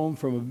came home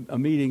from a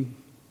meeting,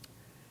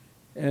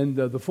 and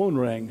the phone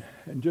rang.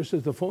 And just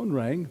as the phone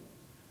rang,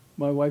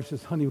 my wife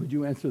says, honey, would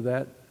you answer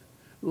that?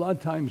 A lot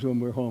of times when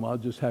we're home, I'll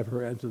just have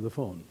her answer the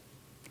phone.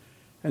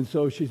 And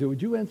so she said,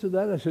 would you answer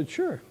that? I said,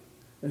 sure.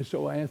 And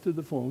so I answered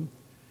the phone.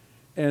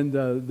 And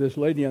this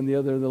lady on the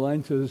other end of the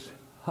line says,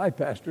 hi,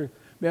 Pastor.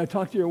 May I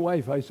talk to your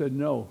wife? I said,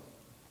 no.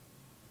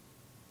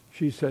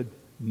 She said,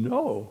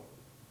 no.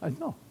 I said,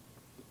 no.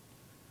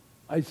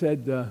 I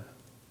said,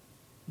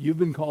 you've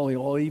been calling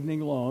all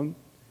evening long,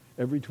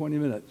 every 20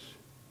 minutes.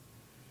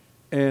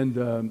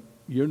 And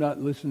you're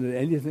not listening to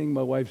anything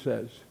my wife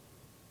says.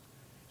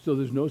 So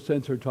there's no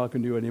sense her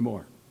talking to you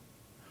anymore.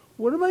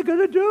 What am I going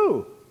to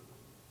do?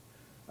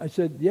 I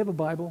said, do you have a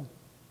Bible?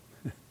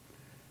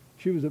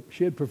 She was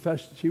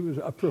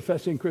a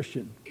professing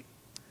Christian.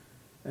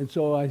 And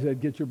so I said,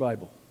 get your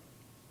Bible.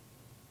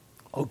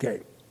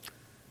 Okay.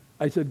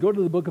 I said, go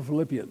to the book of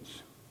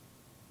Philippians.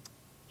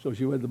 So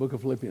she went to the book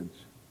of Philippians.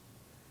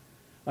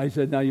 I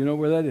said, now you know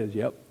where that is?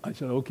 Yep. I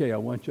said, okay, I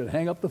want you to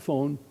hang up the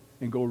phone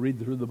and go read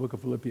through the book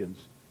of Philippians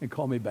and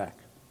call me back.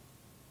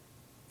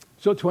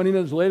 So 20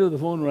 minutes later, the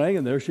phone rang,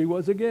 and there she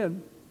was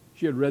again.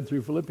 She had read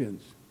through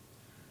Philippians.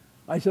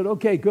 I said,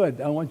 okay, good.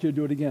 I want you to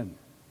do it again.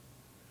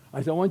 I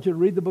said, I want you to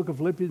read the book of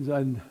Philippians,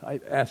 and I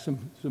asked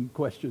some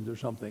questions or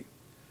something.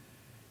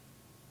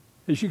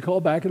 And she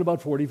called back in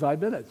about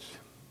 45 minutes.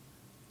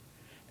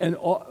 And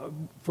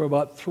for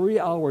about 3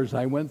 hours,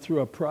 I went through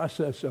a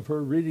process of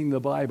her reading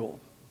the Bible.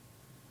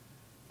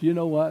 Do you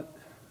know what?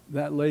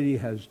 That lady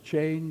has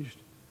changed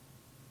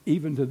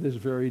even to this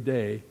very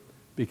day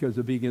because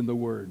of being in the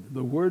Word.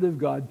 The Word of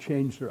God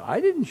changed her.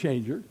 I didn't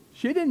change her.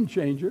 She didn't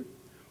change her.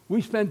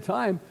 We spent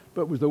time,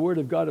 but it was the Word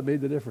of God that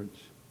made the difference.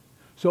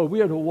 So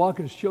we are to walk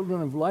as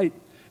children of light,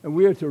 and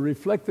we are to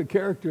reflect the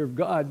character of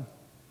God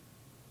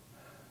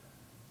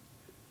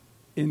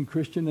in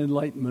Christian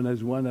enlightenment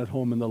as one at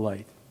home in the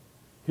light.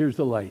 Here's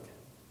the light.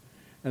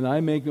 And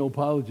I make no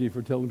apology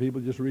for telling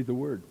people just read the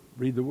Word.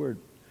 Read the Word.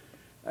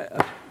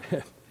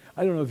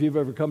 I don't know if you've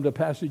ever come to a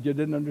passage you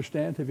didn't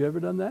understand. Have you ever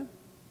done that?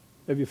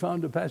 Have you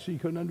found a passage you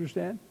couldn't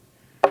understand?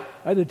 I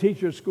had a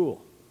teacher at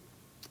school.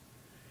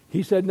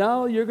 He said,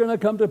 now you're going to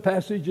come to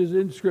passages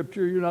in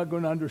Scripture you're not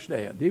going to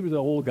understand. He was an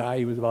old guy.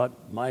 He was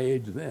about my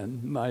age then,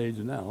 my age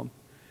now.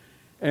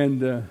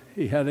 And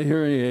he had a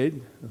hearing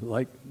aid,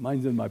 like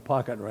mine's in my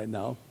pocket right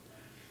now.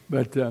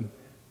 But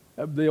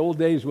the old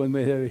days when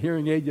they had a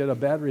hearing aid, you had a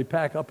battery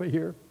pack up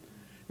here,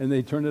 and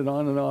they turned it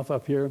on and off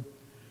up here.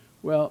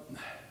 Well,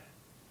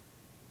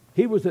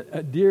 he was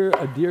a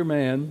dear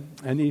man,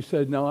 and he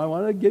said, now I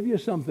want to give you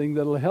something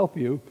that will help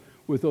you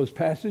with those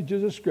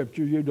passages of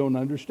Scripture you don't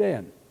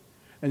understand.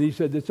 And he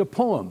said, it's a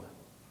poem.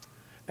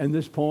 And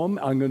this poem,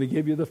 I'm going to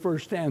give you the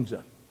first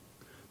stanza.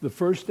 The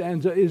first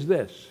stanza is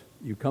this.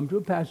 You come to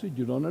a passage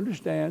you don't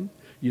understand,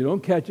 you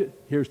don't catch it.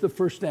 Here's the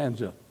first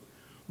stanza.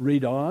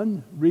 Read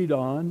on, read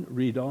on,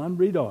 read on,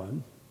 read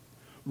on.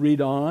 Read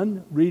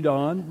on, read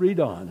on, read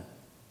on.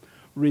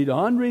 Read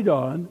on, read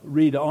on,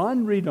 read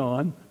on, read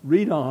on,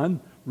 read on,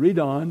 read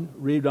on,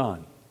 read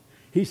on.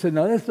 He said,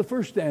 now that's the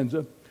first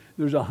stanza.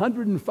 There's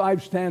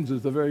 105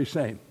 stanzas the very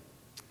same.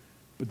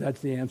 But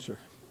that's the answer.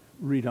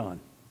 Read on.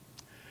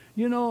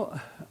 You know,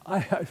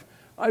 I've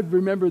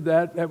remembered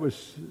that. That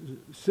was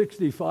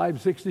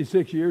 65,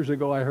 66 years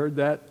ago I heard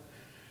that.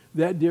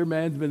 That dear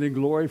man's been in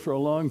glory for a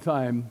long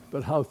time,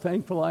 but how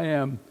thankful I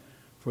am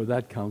for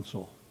that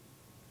counsel.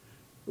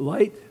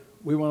 Light,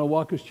 we want to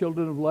walk as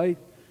children of light.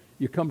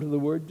 You come to the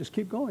Word, just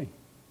keep going.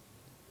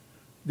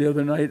 The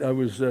other night,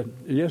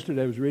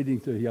 yesterday I was reading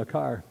to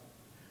Yakar,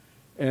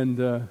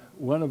 and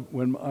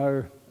when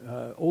our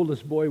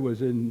oldest boy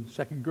was in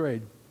second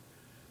grade,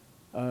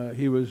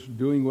 he was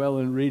doing well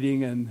in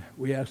reading, and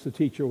we asked the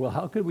teacher, well,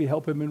 how could we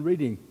help him in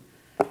reading?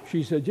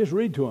 She said, just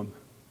read to him,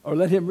 or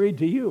let him read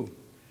to you.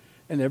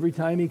 And every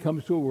time he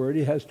comes to a word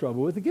he has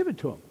trouble with, give it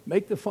to him.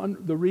 Make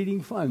the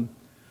reading fun.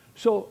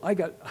 So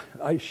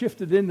I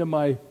shifted into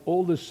my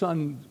oldest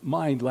son's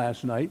mind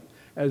last night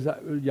as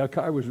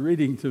Yakar was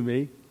reading to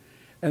me,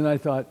 and I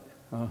thought,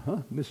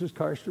 Mrs.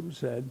 Karstrom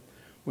said,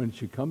 when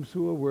she comes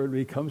to a word,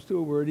 he comes to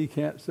a word he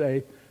can't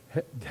say,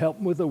 help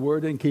him with the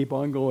word and keep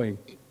on going.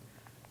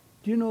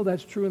 Do you know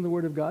that's true in the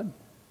Word of God?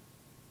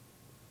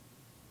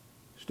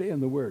 Stay in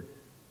the Word.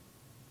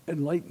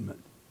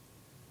 Enlightenment.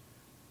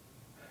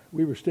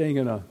 We were staying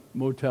in a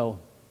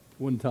motel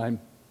one time,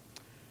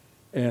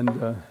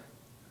 and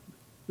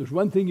there's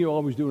one thing you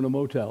always do in a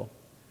motel,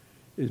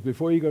 is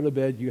before you go to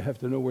bed, you have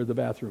to know where the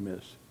bathroom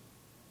is.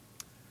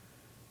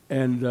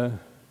 And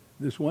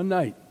this one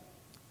night,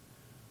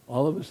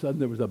 all of a sudden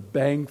there was a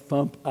bang,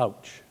 thump,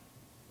 ouch.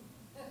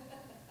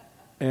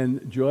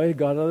 And Joy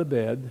got out of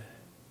bed,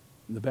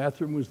 And the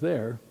bathroom was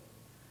there,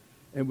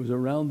 and it was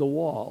around the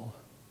wall,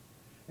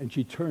 and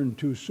she turned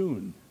too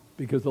soon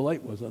because the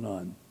light wasn't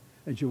on,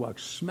 and she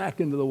walked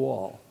smack into the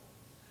wall.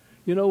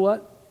 You know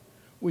what?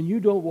 When you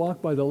don't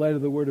walk by the light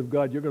of the Word of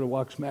God, you're going to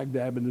walk smack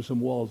dab into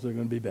some walls that are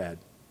going to be bad.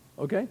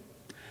 Okay?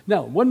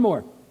 Now, one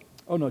more.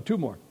 Oh, no, two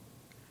more.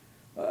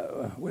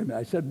 Wait a minute.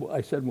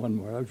 I said one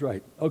more. I was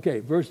right. Okay,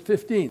 verse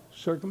 15.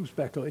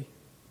 Circumspectly,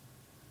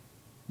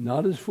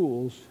 not as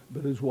fools,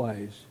 but as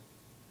wise,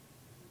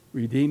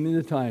 redeeming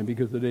the time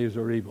because the days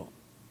are evil.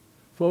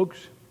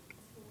 Folks,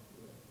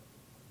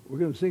 we're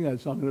going to sing that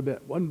song in a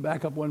bit.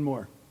 Back up one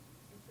more.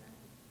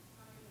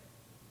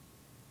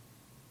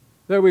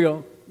 There we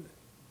go.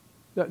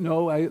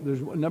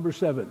 There's number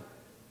 7.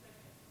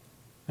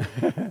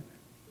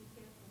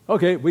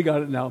 Okay, we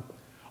got it now.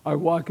 Our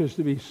walk is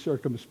to be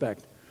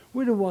circumspect.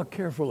 We're to walk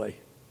carefully.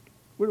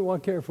 We're to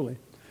walk carefully.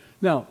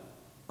 Now,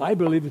 I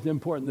believe it's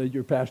important that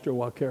your pastor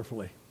walk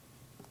carefully.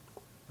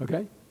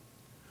 Okay?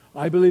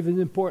 I believe it's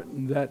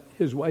important that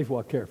his wife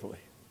walk carefully.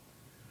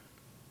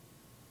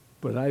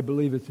 But I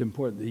believe it's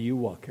important that you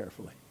walk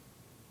carefully.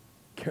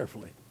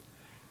 Carefully.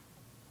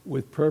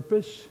 With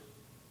purpose,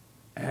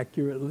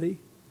 accurately,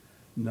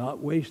 not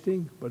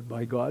wasting, but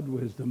by God's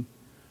wisdom,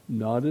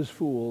 not as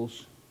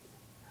fools,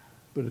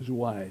 but as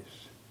wise.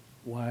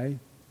 Why?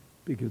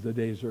 Because the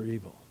days are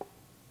evil.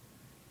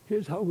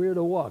 Here's how we're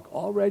to walk,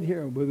 all right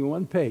here within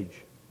one page.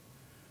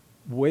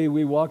 The way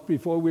we walked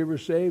before we were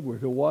saved, we're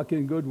to walk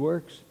in good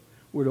works.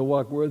 We're to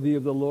walk worthy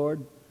of the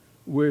Lord.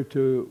 We're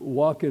to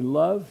walk in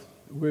love.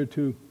 We're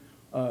to,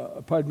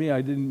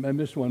 I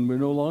missed one. We're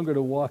no longer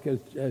to walk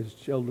as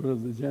children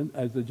of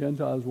as the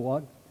Gentiles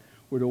walk.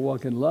 We're to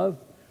walk in love.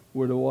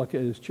 We're to walk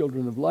as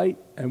children of light,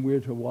 and we're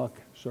to walk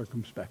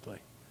circumspectly.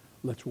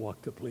 Let's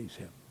walk to please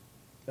Him.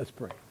 Let's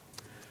pray.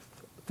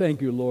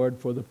 Thank you, Lord,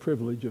 for the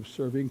privilege of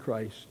serving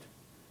Christ.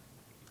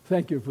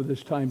 Thank you for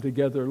this time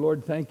together.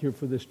 Lord, thank you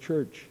for this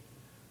church.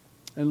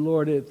 And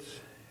Lord, it's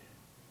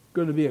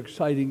going to be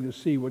exciting to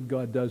see what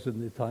God does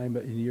in the time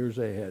in years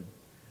ahead.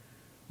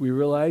 We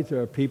realize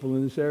there are people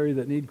in this area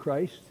that need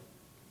Christ.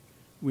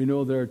 We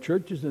know there are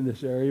churches in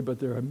this area, but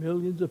there are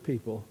millions of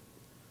people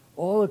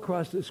all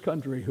across this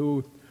country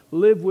who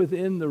live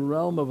within the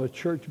realm of a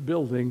church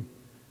building,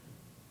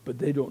 but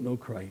they don't know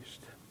Christ.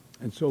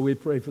 And so we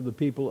pray for the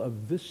people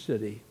of this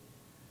city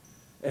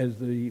as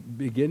the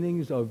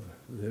beginnings of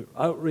the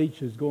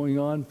outreach is going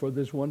on for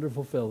this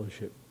wonderful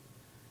fellowship,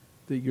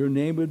 that your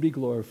name would be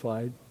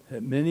glorified,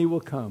 that many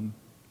will come,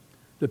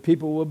 the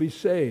people will be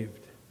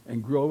saved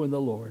and grow in the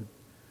Lord.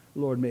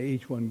 Lord, may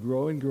each one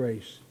grow in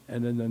grace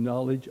and in the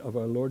knowledge of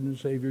our Lord and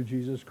Savior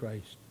Jesus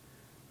Christ.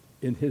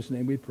 In His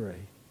name we pray.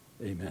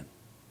 Amen.